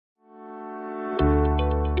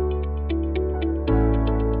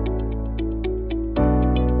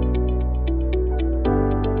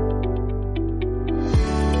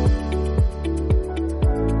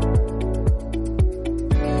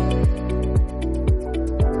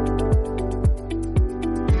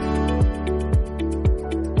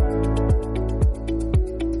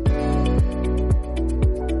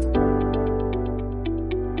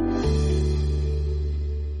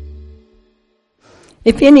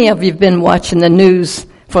If any of you have been watching the news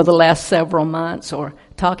for the last several months, or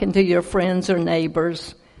talking to your friends or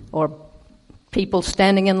neighbors, or people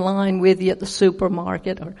standing in line with you at the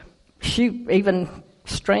supermarket, or even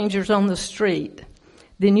strangers on the street,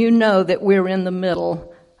 then you know that we're in the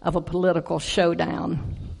middle of a political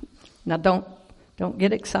showdown. Now don't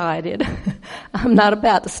get excited. I'm not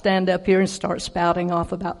about to stand up here and start spouting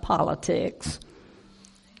off about politics.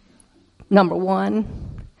 Number one,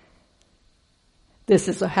 this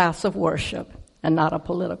is a house of worship and not a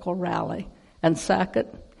political rally. And second,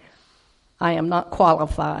 I am not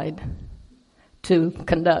qualified to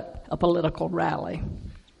conduct a political rally.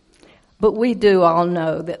 But we do all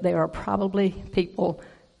know that there are probably people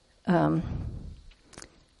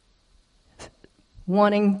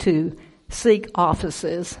wanting to seek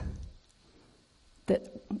offices that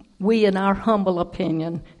we, in our humble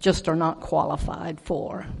opinion, just are not qualified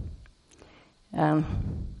for.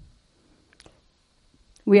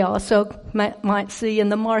 We also might see in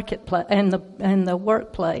the marketplace and the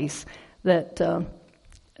workplace that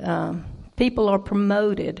people are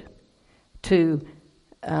promoted to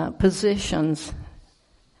positions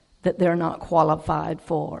that they're not qualified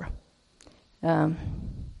for.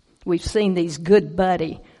 We've seen these good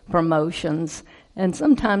buddy promotions, and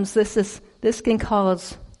sometimes this can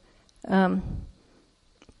cause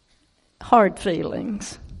hard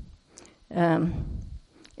feelings.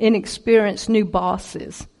 Inexperienced new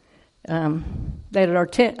bosses that are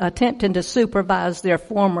attempting to supervise their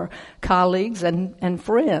former colleagues and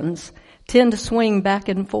friends tend to swing back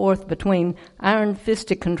and forth between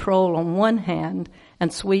iron-fisted control on one hand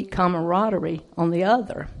and sweet camaraderie on the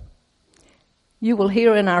other. You will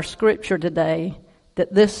hear in our scripture today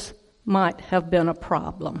that this might have been a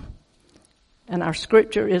problem. And our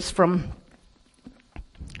scripture is from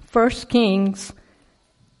 1 Kings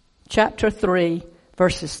chapter 3,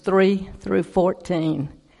 verses 3 through 14.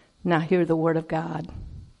 Now hear the word of God.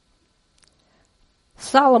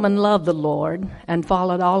 Solomon loved the Lord and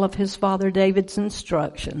followed all of his father David's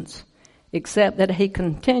instructions, except that he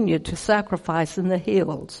continued to sacrifice in the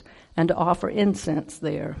hills and to offer incense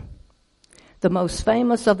there. The most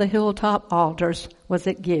famous of the hilltop altars was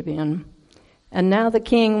at Gibeon, and now the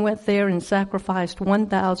king went there and sacrificed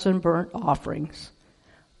 1,000 burnt offerings.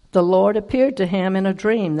 The Lord appeared to him in a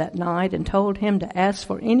dream that night and told him to ask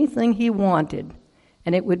for anything he wanted,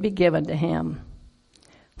 and it would be given to him.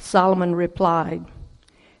 Solomon replied,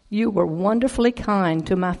 "You were wonderfully kind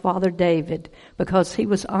to my father David because he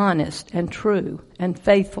was honest and true and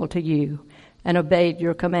faithful to you and obeyed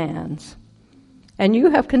your commands. And you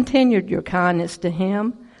have continued your kindness to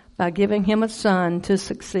him by giving him a son to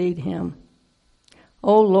succeed him.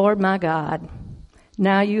 O Lord my God,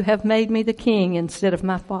 now you have made me the king instead of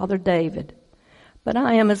my father David. But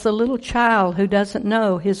I am as a little child who doesn't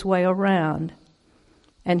know his way around.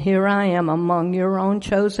 And here I am among your own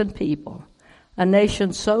chosen people, a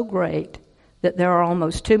nation so great that there are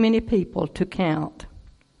almost too many people to count.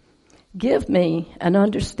 Give me an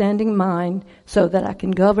understanding mind so that I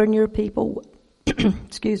can govern your people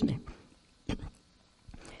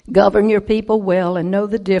govern your people well and know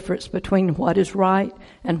the difference between what is right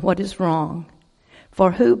and what is wrong.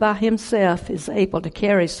 For who by himself is able to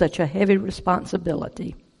carry such a heavy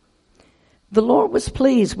responsibility?" The Lord was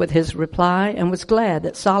pleased with his reply and was glad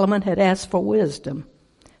that Solomon had asked for wisdom.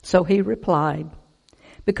 So he replied,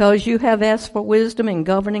 "Because you have asked for wisdom in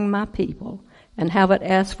governing my people, and haven't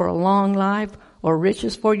asked for a long life or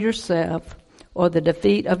riches for yourself or the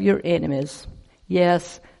defeat of your enemies,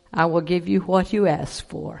 yes, I will give you what you ask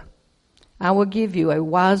for. I will give you a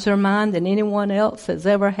wiser mind than anyone else has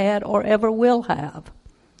ever had or ever will have.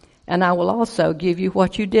 And I will also give you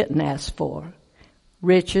what you didn't ask for,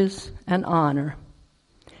 riches and honor.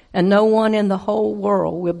 And no one in the whole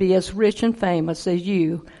world will be as rich and famous as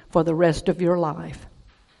you for the rest of your life.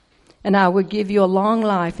 And I will give you a long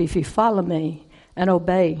life if you follow me and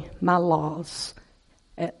obey my laws,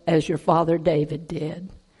 as your father David did."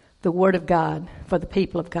 The word of God for the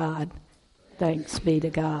people of God. Thanks be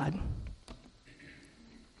to God.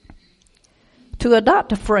 To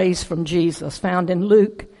adopt a phrase from Jesus found in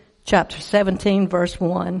Luke chapter 17, verse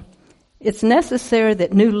 1, it's necessary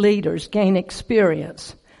that new leaders gain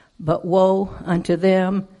experience, but woe unto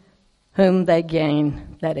them whom they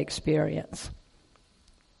gain that experience.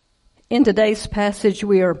 In today's passage,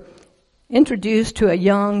 we are introduced to a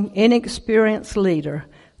young, inexperienced leader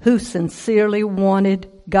who sincerely wanted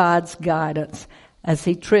God's guidance as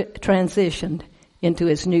he transitioned into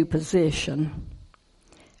his new position.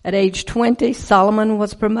 At age 20, Solomon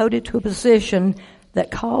was promoted to a position that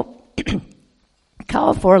called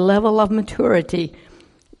for a level of maturity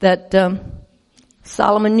that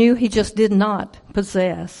Solomon knew he just did not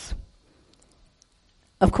possess.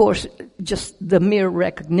 Of course, just the mere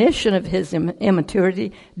recognition of his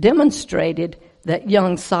immaturity demonstrated that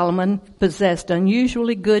young Solomon possessed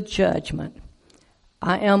unusually good judgment.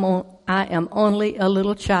 I am only a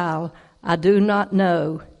little child. I do not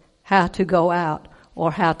know how to go out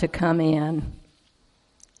or how to come in.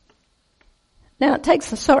 Now, it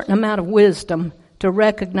takes a certain amount of wisdom to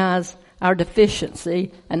recognize our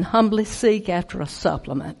deficiency and humbly seek after a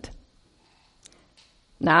supplement.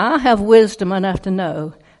 Now, I have wisdom enough to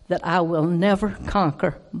know that I will never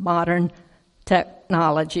conquer modern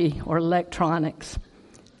technology or electronics.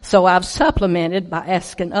 So I've supplemented by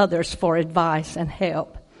asking others for advice and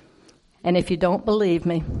help. And if you don't believe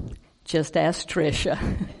me, just ask Tricia.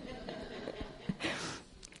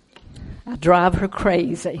 I drive her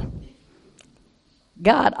crazy.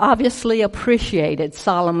 God obviously appreciated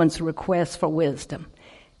Solomon's request for wisdom.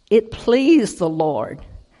 It pleased the Lord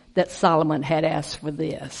that Solomon had asked for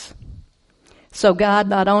this. So God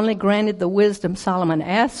not only granted the wisdom Solomon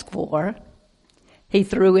asked for, he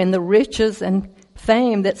threw in the riches and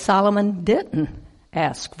fame that Solomon didn't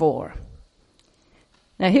ask for.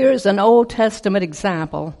 Now here's an Old Testament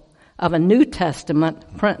example of a New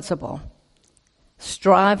Testament principle.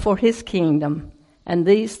 Strive for his kingdom, and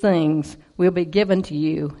these things will be given to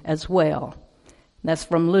you as well. That's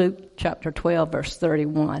from Luke chapter 12, verse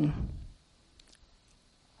 31.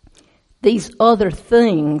 These other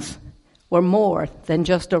things were more than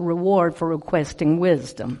just a reward for requesting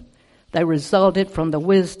wisdom. They resulted from the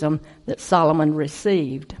wisdom that Solomon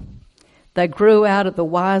received. They grew out of the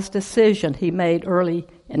wise decision he made early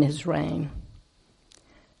in his reign.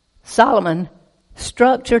 Solomon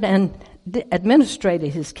structured and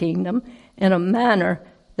administrated his kingdom in a manner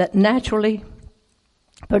that naturally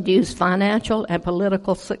produced financial and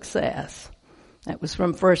political success. That was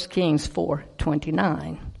from 1 Kings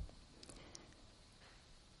 4:29.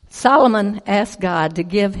 Solomon asked God to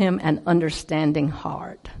give him an understanding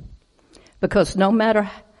heart, because no matter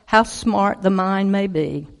how smart the mind may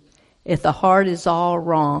be, if the heart is all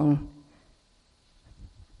wrong,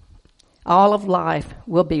 all of life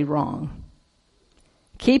will be wrong.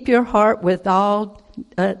 Keep your heart with all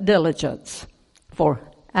diligence, for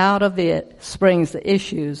out of it springs the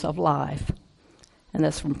issues of life. And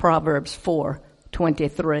that's from Proverbs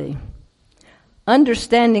 4:23.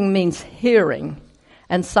 Understanding means hearing,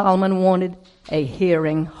 and Solomon wanted a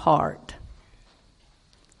hearing heart.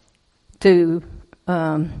 To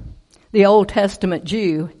the Old Testament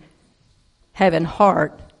Jew, having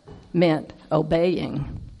heart meant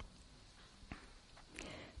obeying.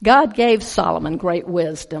 God gave Solomon great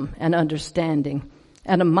wisdom and understanding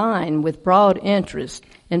and a mind with broad interest.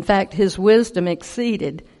 In fact, his wisdom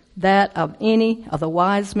exceeded that of any of the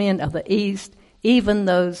wise men of the East, even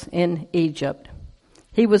those in Egypt.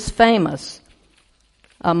 He was famous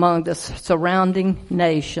among the surrounding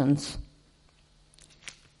nations.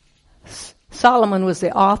 Solomon was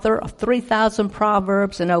the author of 3,000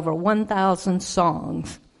 proverbs and over 1,000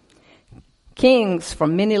 songs. Kings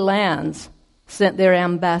from many lands sent their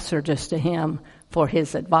ambassadors to him for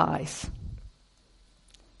his advice.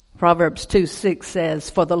 Proverbs 2:6 says,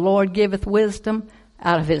 "For the Lord giveth wisdom,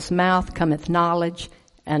 out of his mouth cometh knowledge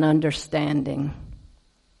and understanding."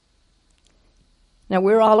 Now,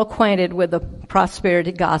 we're all acquainted with the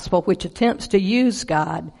prosperity gospel, which attempts to use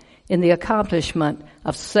God in the accomplishment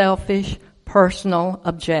of selfish, personal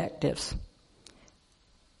objectives.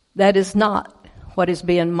 That is not what is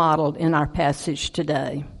being modeled in our passage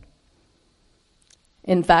today.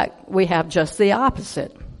 In fact, we have just the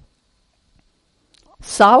opposite.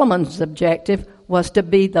 Solomon's objective was to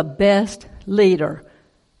be the best leader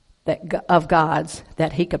of God's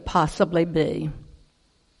that he could possibly be.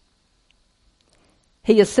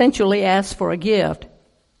 He essentially asked for a gift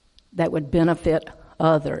that would benefit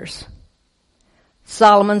others.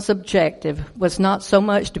 Solomon's objective was not so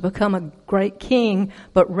much to become a great king,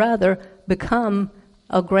 but rather become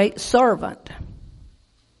a great servant.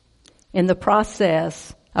 In the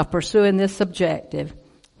process of pursuing this objective,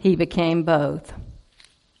 he became both.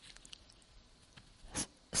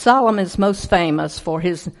 Solomon is most famous for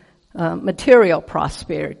his material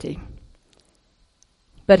prosperity,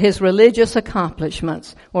 but his religious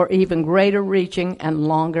accomplishments were even greater reaching and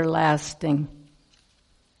longer lasting.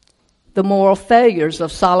 The moral failures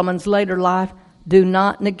of Solomon's later life do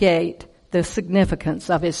not negate the significance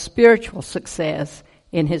of his spiritual success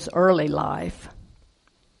in his early life.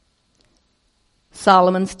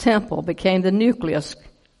 Solomon's temple became the nucleus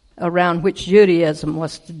around which Judaism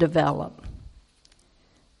was to develop.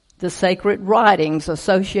 The sacred writings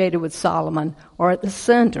associated with Solomon are at the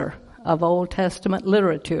center of Old Testament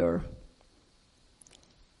literature.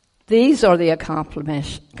 These are the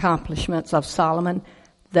accomplishments of Solomon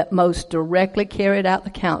that most directly carried out the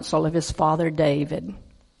counsel of his father David.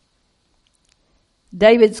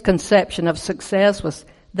 David's conception of success was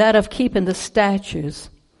that of keeping the statutes,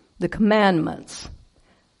 the commandments,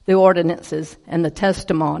 the ordinances, and the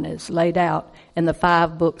testimonies laid out in the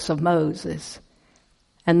 5 books of Moses.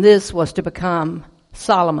 And this was to become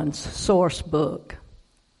Solomon's source book.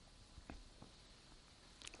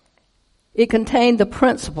 It contained the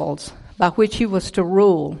principles by which he was to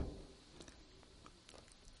rule.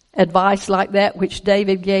 Advice like that which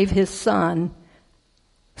David gave his son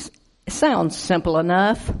sounds simple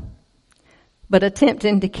enough, but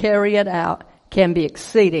attempting to carry it out can be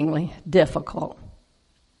exceedingly difficult.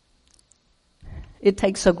 It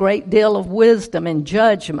takes a great deal of wisdom and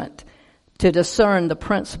judgment to discern the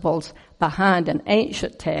principles behind an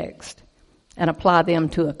ancient text and apply them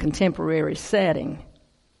to a contemporary setting.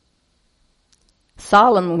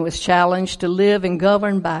 Solomon was challenged to live and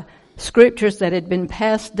govern by scriptures that had been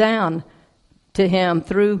passed down to him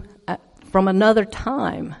from another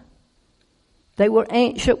time. They were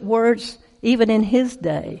ancient words even in his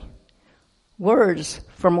day, words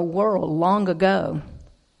from a world long ago.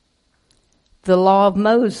 The law of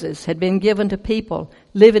Moses had been given to people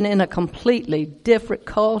living in a completely different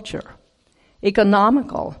culture,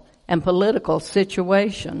 economical and political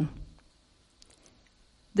situation.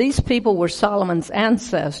 These people were Solomon's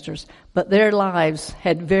ancestors, but their lives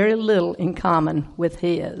had very little in common with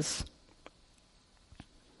his.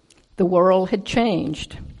 The world had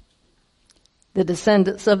changed. The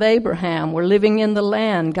descendants of Abraham were living in the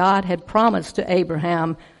land God had promised to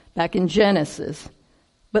Abraham back in Genesis,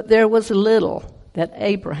 but there was little that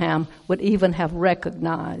Abraham would even have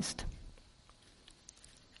recognized.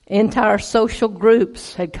 Entire social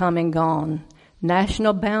groups had come and gone.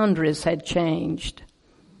 National boundaries had changed.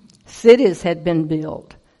 Cities had been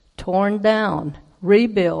built, torn down,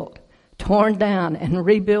 rebuilt, torn down, and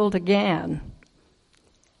rebuilt again.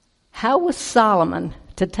 How was Solomon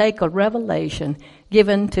to take a revelation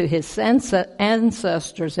given to his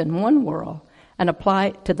ancestors in one world and apply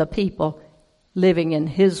it to the people living in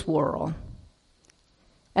his world?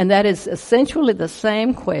 And that is essentially the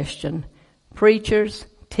same question preachers,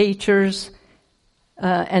 teachers,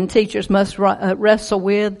 and teachers must wrestle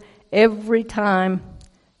with every time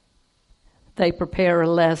they prepare a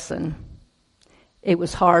lesson. It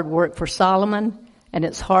was hard work for Solomon, and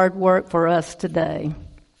it's hard work for us today.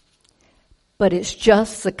 But it's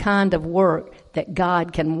just the kind of work that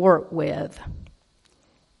God can work with.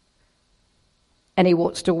 And he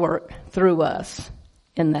wants to work through us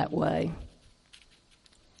in that way.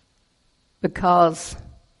 Because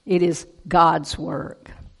it is God's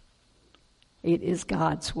work. It is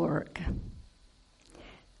God's work.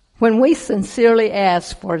 When we sincerely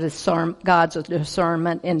ask for God's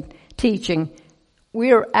discernment in teaching,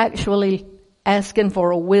 we are actually asking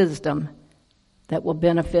for a wisdom that will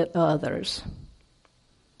benefit others.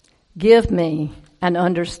 Give me an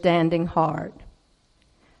understanding heart.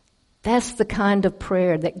 That's the kind of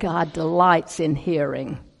prayer that God delights in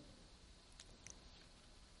hearing.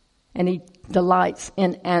 And he delights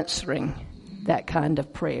in answering that kind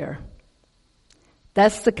of prayer.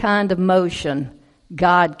 That's the kind of motion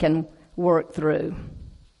God can work through.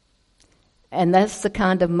 And that's the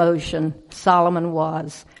kind of motion Solomon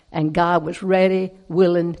was, and God was ready,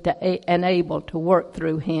 willing, and able to work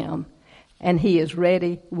through him. And he is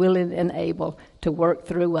ready, willing, and able to work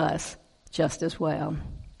through us just as well.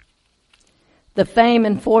 The fame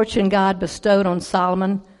and fortune God bestowed on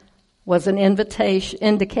Solomon was an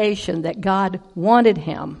indication that God wanted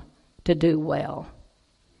him to do well.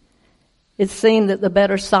 It seemed that the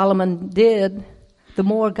better Solomon did, the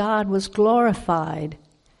more God was glorified.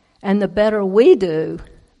 And the better we do,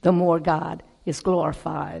 the more God is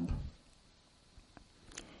glorified.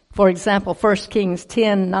 For example, 1 Kings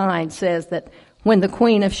 10:9 says that when the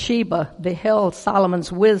queen of Sheba beheld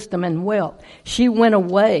Solomon's wisdom and wealth, she went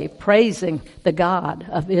away praising the God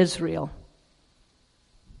of Israel.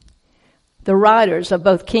 The writers of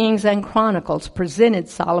both Kings and Chronicles presented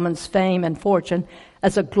Solomon's fame and fortune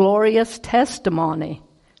as a glorious testimony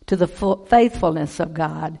to the faithfulness of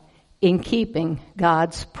God in keeping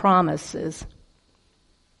God's promises.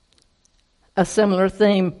 A similar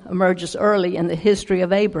theme emerges early in the history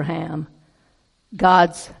of Abraham.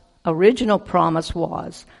 God's original promise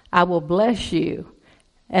was, I will bless you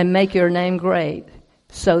and make your name great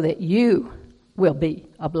so that you will be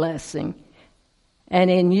a blessing. And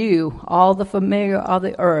in you all the familiar of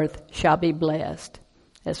the earth shall be blessed.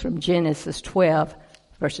 That's from Genesis 12,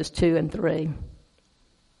 verses 2 and 3.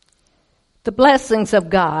 The blessings of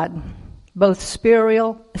God, both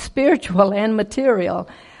spiritual and material,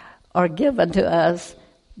 are given to us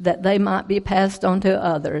that they might be passed on to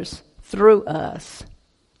others through us.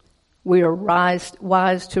 We are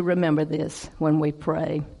wise to remember this when we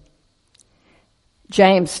pray.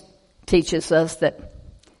 James teaches us that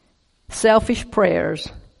selfish prayers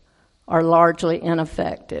are largely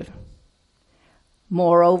ineffective.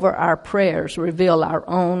 Moreover, our prayers reveal our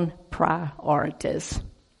own priorities.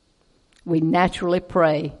 We naturally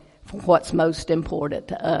pray for what's most important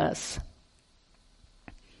to us.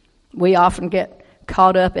 We often get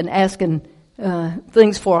caught up in asking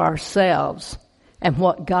things for ourselves and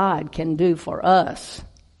what God can do for us.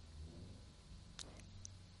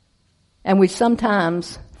 And we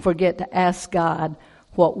sometimes forget to ask God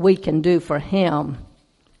what we can do for Him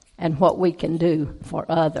and what we can do for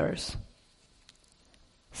others.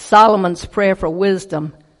 Solomon's prayer for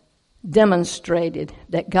wisdom demonstrated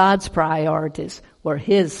that God's priorities were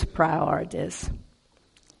His priorities.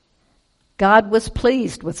 God was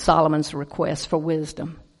pleased with Solomon's request for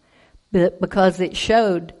wisdom because it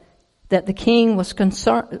showed that the king was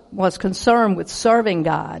concerned with serving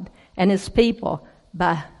God and His people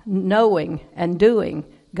by knowing and doing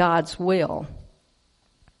God's will.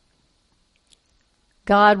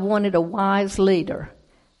 God wanted a wise leader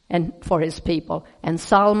and for His people, and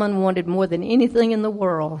Solomon wanted more than anything in the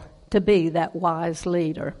world to be that wise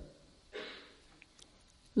leader.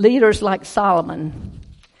 Leaders like Solomon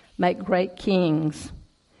make great kings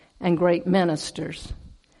and great ministers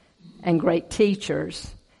and great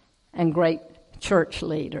teachers and great church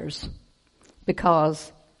leaders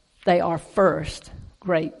because they are first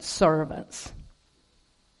great servants.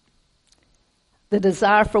 The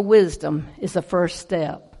desire for wisdom is the first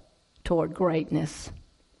step toward greatness.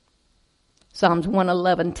 Psalms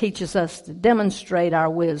 111 teaches us to demonstrate our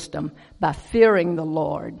wisdom by fearing the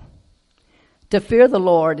Lord. To fear the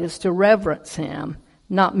Lord is to reverence Him,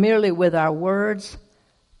 not merely with our words,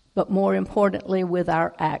 but more importantly with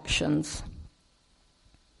our actions.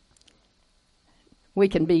 We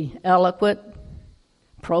can be eloquent,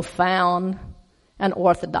 profound, and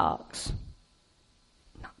orthodox.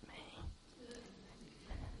 Not me.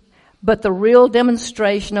 But the real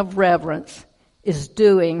demonstration of reverence is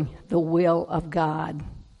doing the will of God.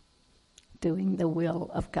 Doing the will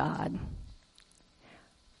of God.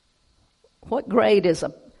 What grade is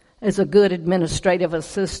a good administrative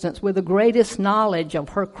assistant with the greatest knowledge of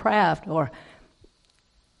her craft or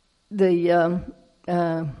the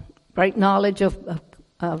great knowledge of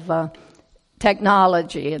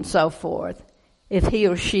technology and so forth if he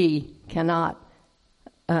or she cannot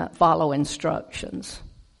follow instructions?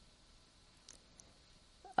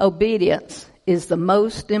 Obedience is the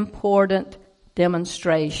most important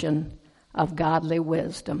demonstration of godly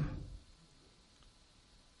wisdom.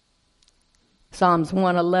 Psalms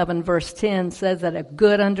 111 verse 10 says that a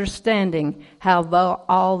good understanding have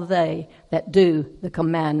all they that do the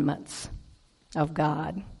commandments of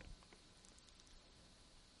God.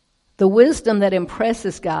 The wisdom that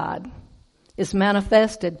impresses God is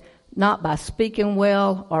manifested not by speaking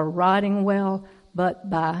well or writing well, but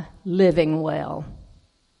by living well.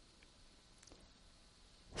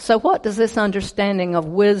 So what does this understanding of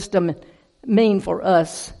wisdom mean for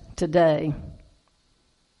us today?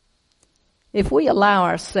 If we allow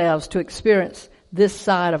ourselves to experience this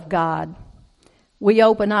side of God, we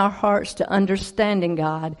open our hearts to understanding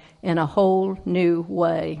God in a whole new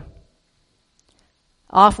way.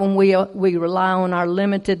 Often we rely on our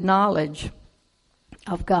limited knowledge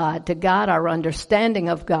of God to guide our understanding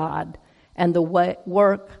of God and the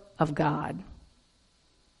work of God.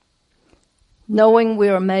 Knowing we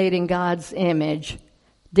are made in God's image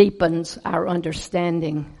deepens our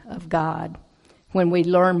understanding of God when we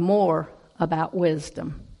learn more about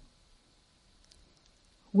wisdom.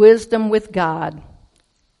 Wisdom with God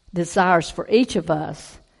desires for each of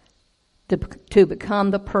us to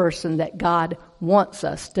become the person that God wants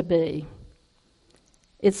us to be.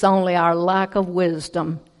 It's only our lack of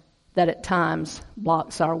wisdom that at times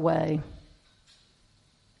blocks our way.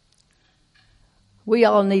 We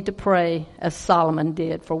all need to pray as Solomon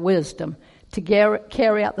did for wisdom to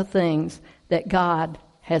carry out the things that God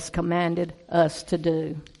has commanded us to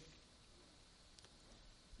do.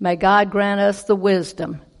 May God grant us the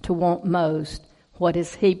wisdom to want most what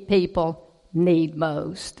His people need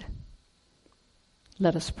most.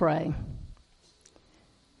 Let us pray.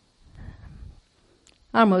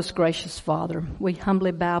 Our most gracious Father, we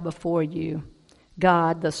humbly bow before You,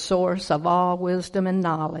 God, the source of all wisdom and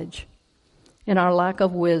knowledge. In our lack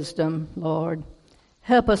of wisdom, Lord,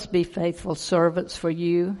 help us be faithful servants for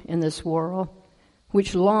You in this world,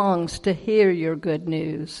 which longs to hear Your good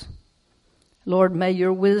news. Lord, may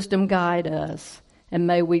Your wisdom guide us, and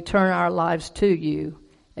may we turn our lives to You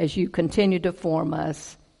as you continue to form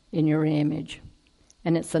us in your image.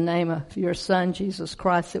 And it's the name of your Son, Jesus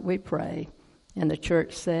Christ, that we pray. And the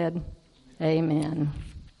church said, Amen.